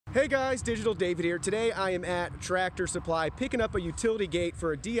Hey guys, Digital David here. Today I am at Tractor Supply picking up a utility gate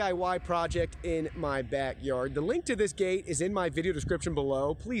for a DIY project in my backyard. The link to this gate is in my video description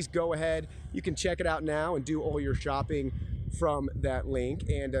below. Please go ahead. You can check it out now and do all your shopping from that link,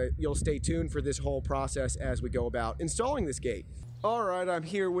 and you'll stay tuned for this whole process as we go about installing this gate. All right, I'm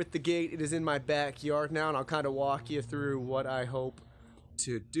here with the gate. It is in my backyard now, and I'll kind of walk you through what I hope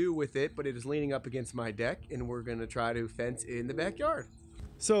to do with it, but it is leaning up against my deck, and we're gonna try to fence in the backyard.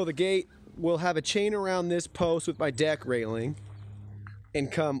 So the gate will have a chain around this post with my deck railing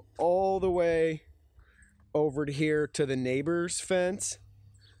and come all the way over to here to the neighbor's fence.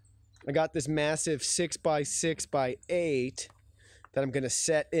 I got this massive 6x6x8 that I'm going to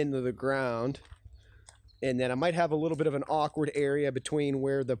set into the ground. And then I might have a little bit of an awkward area between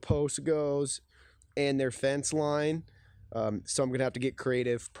where the post goes and their fence line. So I'm going to have to get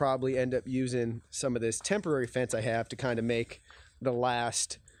creative, probably end up using some of this temporary fence I have to kind of make the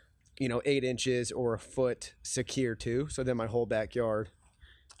last 8 inches or a foot secure to, so then my whole backyard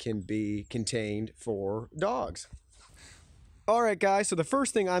can be contained for dogs. All right guys, so the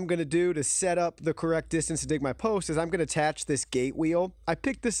first thing I'm going to do to set up the correct distance to dig my post is I'm going to attach this gate wheel. I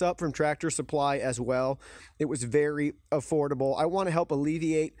picked this up from Tractor Supply as well. It was very affordable. I want to help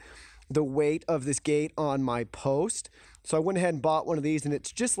alleviate the weight of this gate on my post, so I went ahead and bought one of these, and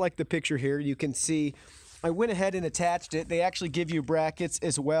it's just like the picture here. You can see I went ahead and attached it. They actually give you brackets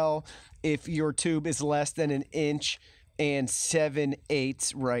as well if your tube is less than 1 inch and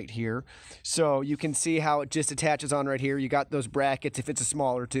 7/8 right here. So you can see how it just attaches on right here. You got those brackets if it's a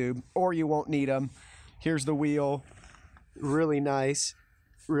smaller tube, or you won't need them. Here's the wheel. Really nice.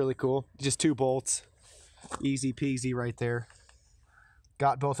 Really cool. Just 2 bolts. Easy peasy right there.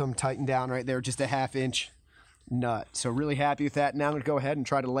 Got both of them tightened down right there. Just a 1/2 inch nut. So really happy with that. Now I'm going to go ahead and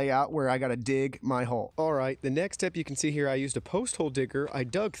try to lay out where I got to dig my hole. All right, the next step, you can see here I used a post hole digger. I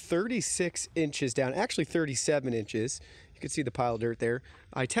dug 36 inches down, actually 37 inches. You can see the pile of dirt there.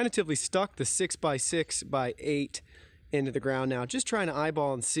 I tentatively stuck the 6x6x8 into the ground now, just trying to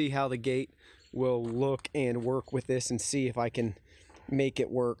eyeball and see how the gate will look and work with this and see if I can make it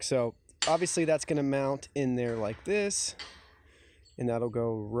work. So obviously that's going to mount in there like this, and that'll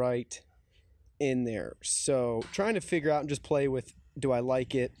go right in there. So trying to figure out and just play with, do I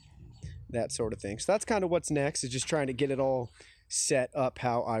like it, that sort of thing. So that's kind of what's next, is just trying to get it all set up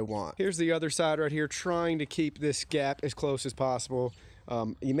how I want. Here's the other side right here, trying to keep this gap as close as possible.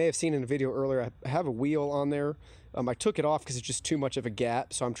 You may have seen in a video earlier, I have a wheel on there. I took it off because it's just too much of a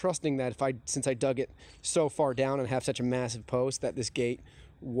gap, so I'm trusting that since I dug it so far down and have such a massive post, that this gate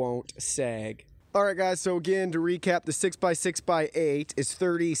won't sag. All right guys, so again, to recap, the 6x6x8 is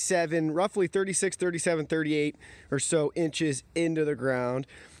 37, roughly 36, 37, 38 or so inches into the ground.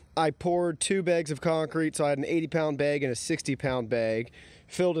 I poured 2 bags of concrete, so I had an 80-pound bag and a 60-pound bag.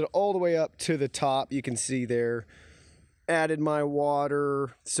 Filled it all the way up to the top, you can see there. Added my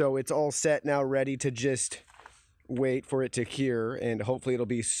water, so it's all set now, ready to just wait for it to cure, and hopefully it'll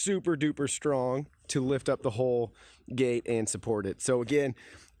be super duper strong to lift up the whole gate and support it. So again,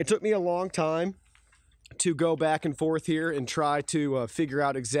 it took me a long time to go back and forth here and try to figure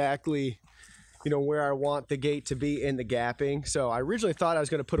out exactly where I want the gate to be in the gapping. So I originally thought I was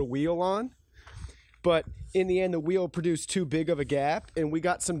going to put a wheel on, but in the end the wheel produced too big of a gap, and we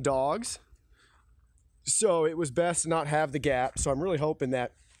got some dogs, so it was best to not have the gap. So I'm really hoping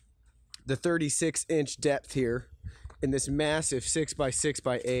that the 36-inch depth here in this massive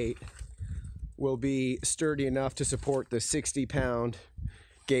 6x6x8 will be sturdy enough to support the 60-pound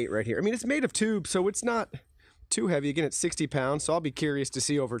gate right here. I mean, it's made of tube, so it's not too heavy. Again, it's 60 pounds, so I'll be curious to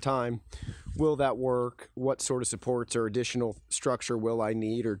see over time, will that work? What sort of supports or additional structure will I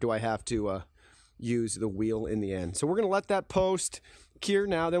need, or do I have to use the wheel in the end? So we're going to let that post cure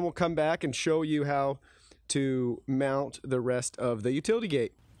now, then we'll come back and show you how to mount the rest of the utility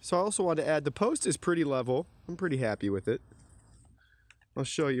gate. So I also want to add, the post is pretty level. I'm pretty happy with it. I'll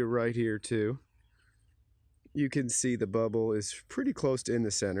show you right here too. You can see the bubble is pretty close to in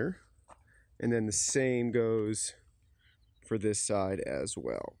the center, and then the same goes for this side as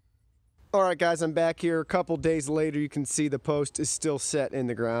well. All right guys, I'm back here a couple days later. You can see the post is still set in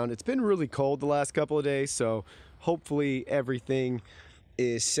the ground. It's been really cold the last couple of days, so hopefully everything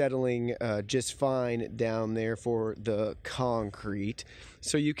is settling just fine down there for the concrete.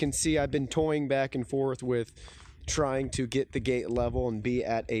 So you can see I've been toying back and forth with trying to get the gate level and be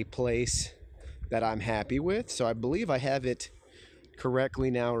at a place that I'm happy with. So I believe I have it correctly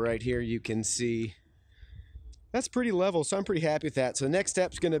now right here. You can see that's pretty level, so I'm pretty happy with that. So the next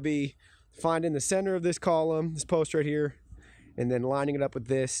step is going to be finding the center of this column, this post right here, and then lining it up with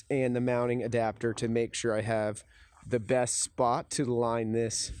this and the mounting adapter to make sure I have the best spot to line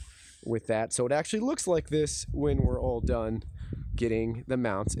this with that. So it actually looks like this when we're all done getting the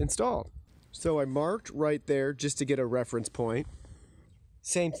mounts installed. So I marked right there just to get a reference point.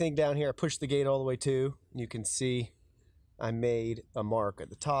 Same thing down here. I pushed the gate all the way to. You can see I made a mark at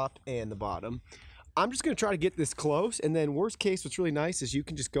the top and the bottom. I'm just going to try to get this close, and then worst case, what's really nice is you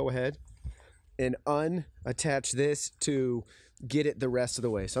can just go ahead and unattach this to get it the rest of the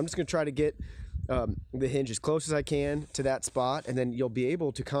way. So I'm just going to try to get the hinge as close as I can to that spot, and then you'll be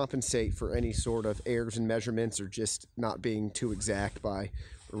able to compensate for any sort of errors in measurements or just not being too exact by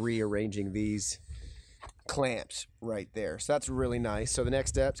rearranging these clamps right there. So that's really nice. So the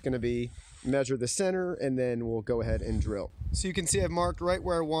next step is going to be measure the center, and then we'll go ahead and drill. So you can see I've marked right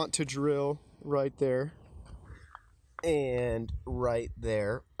where I want to drill, right there and right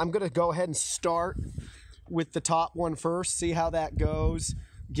there. I'm going to go ahead and start with the top one first, see how that goes,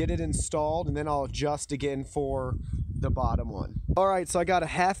 get it installed, and then I'll adjust again for the bottom one. All right, so I got a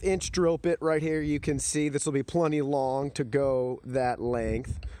 1/2 inch drill bit right here. You can see this will be plenty long to go that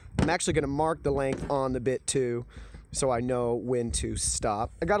length. I'm actually going to mark the length on the bit too, so I know when to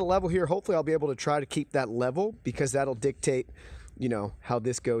stop. I got a level here. Hopefully I'll be able to try to keep that level, because that'll dictate, you know, how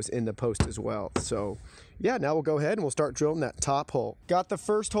this goes in the post as well. So yeah, now we'll go ahead and we'll start drilling that top hole. Got the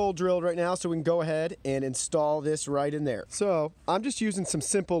first hole drilled right now, so we can go ahead and install this right in there. So I'm just using some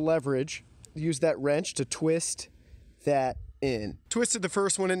simple leverage. Use that wrench to twist that in. Twisted the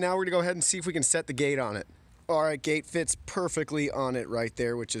first one in. Now we're gonna go ahead and see if we can set the gate on it. All right, gate fits perfectly on it right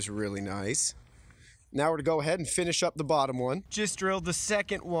there, which is really nice. Now we're gonna go ahead and finish up the bottom one. Just drilled the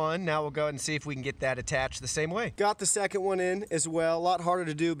second one. Now we'll go ahead and see if we can get that attached the same way. Got the second one in as well. A lot harder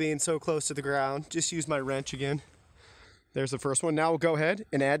to do being so close to the ground. Just use my wrench again. There's the first one. Now we'll go ahead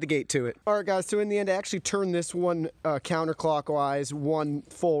and add the gate to it. All right, guys, so in the end, I actually turned this one counterclockwise, one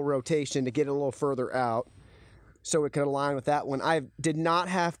full rotation to get it a little further out so it could align with that one. I did not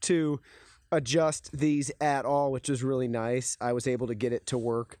have to adjust these at all, which is really nice. I was able to get it to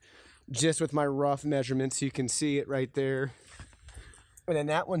work just with my rough measurements. You can see it right there. And then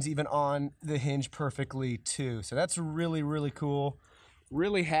that one's even on the hinge perfectly too. So that's really, really cool.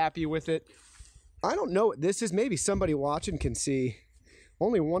 Really happy with it. I don't know what this is. Maybe somebody watching can see.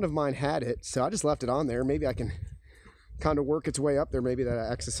 Only one of mine had it, so I just left it on there. Maybe I can kind of work its way up there. Maybe that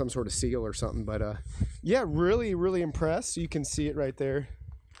acts as some sort of seal or something. But yeah, really, really impressed. You can see it right there.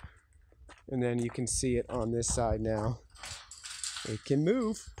 And then you can see it on this side now. It can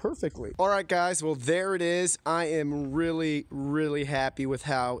move perfectly. All right, guys, well, there it is. I am really, really happy with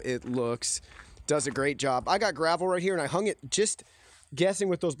how it looks. Does a great job. I got gravel right here, and I hung it just guessing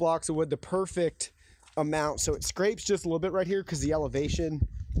with those blocks of wood the perfect amount. So it scrapes just a little bit right here because the elevation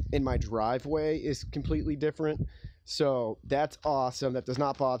in my driveway is completely different. So that's awesome. That does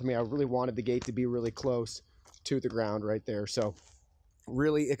not bother me. I really wanted the gate to be really close to the ground right there. So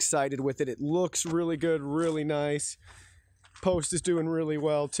really excited with it. It looks really good, really nice. Post is doing really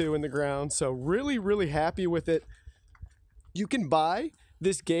well too in the ground. So really, really happy with it. You can buy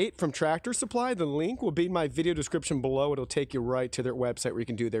this gate from Tractor Supply. The link will be in my video description below. It'll take you right to their website where you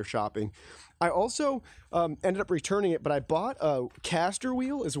can do their shopping. I also ended up returning it, but I bought a caster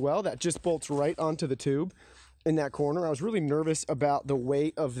wheel as well that just bolts right onto the tube in that corner. I was really nervous about the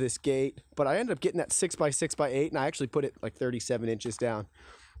weight of this gate, but I ended up getting that 6x6x8, and I actually put it like 37 inches down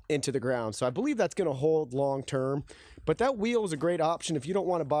into the ground. So I believe that's going to hold long term, but that wheel is a great option if you don't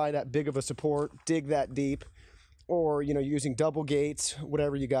want to buy that big of a support, dig that deep, or, you know, using double gates,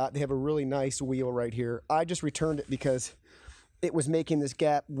 whatever you got. They have a really nice wheel right here. I just returned it because it was making this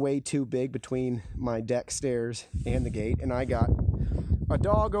gap way too big between my deck stairs and the gate, and I got a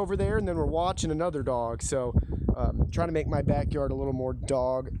dog over there, and then we're watching another dog. So trying to make my backyard a little more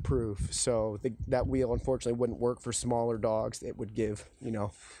dog proof. So that wheel unfortunately wouldn't work for smaller dogs. It would give, you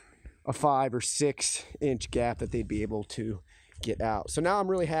know, a 5 or 6 inch gap that they'd be able to get out. So now I'm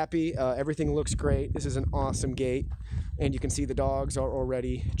really happy. Everything looks great. This is an awesome gate, and you can see the dogs are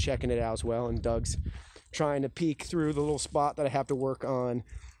already checking it out as well, and Doug's trying to peek through the little spot that I have to work on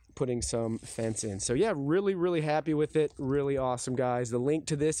putting some fence in. So yeah, really, really happy with it. Really awesome, guys. The link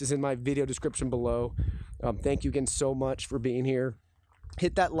to this is in my video description below. Thank you again so much for being here.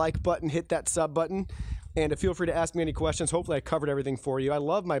 Hit that like button, hit that sub button, and feel free to ask me any questions. Hopefully I covered everything for you. I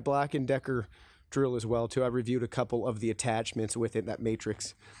love my Black & Decker drill as well too. I reviewed a couple of the attachments with it, that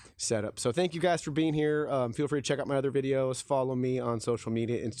matrix setup. So thank you guys for being here. Feel free to check out my other videos. Follow me on social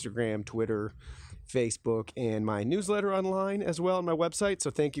media, Instagram, Twitter, Facebook, and my newsletter online as well on my website.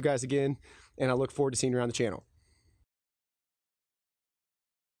 So thank you guys again, and I look forward to seeing you around the channel.